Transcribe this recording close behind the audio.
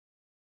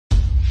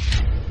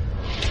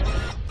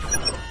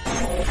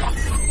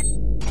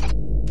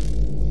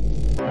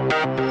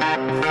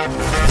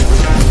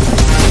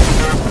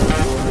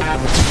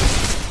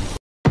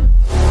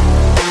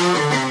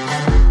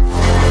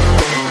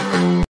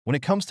When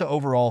it comes to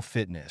overall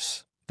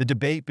fitness, the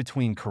debate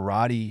between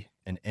karate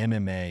and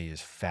MMA is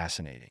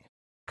fascinating.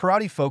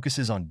 Karate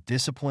focuses on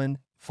discipline,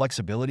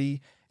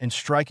 flexibility, and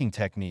striking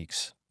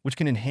techniques, which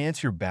can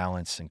enhance your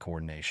balance and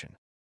coordination.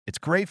 It's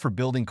great for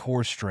building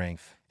core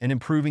strength and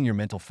improving your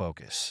mental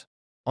focus.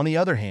 On the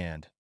other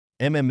hand,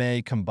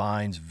 MMA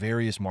combines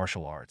various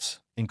martial arts,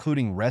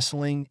 including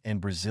wrestling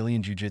and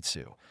Brazilian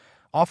Jiu-Jitsu,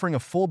 offering a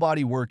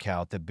full-body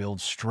workout that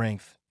builds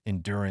strength,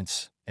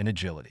 endurance, and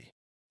agility.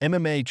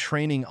 MMA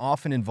training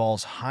often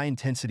involves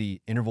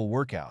high-intensity interval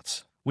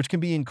workouts, which can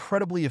be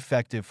incredibly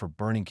effective for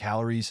burning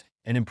calories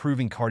and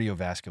improving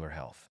cardiovascular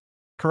health.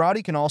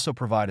 Karate can also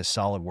provide a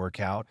solid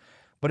workout,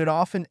 but it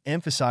often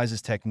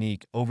emphasizes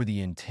technique over the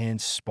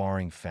intense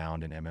sparring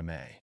found in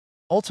MMA.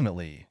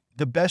 Ultimately,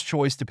 the best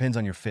choice depends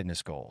on your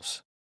fitness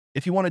goals.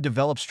 If you want to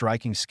develop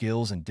striking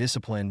skills and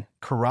discipline,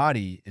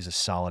 karate is a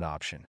solid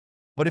option.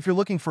 But if you're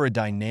looking for a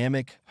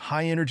dynamic,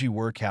 high-energy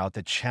workout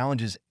that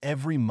challenges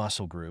every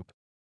muscle group,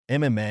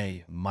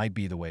 MMA might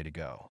be the way to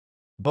go.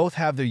 Both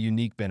have their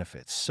unique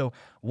benefits, so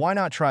why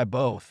not try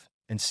both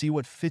and see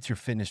what fits your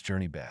fitness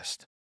journey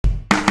best?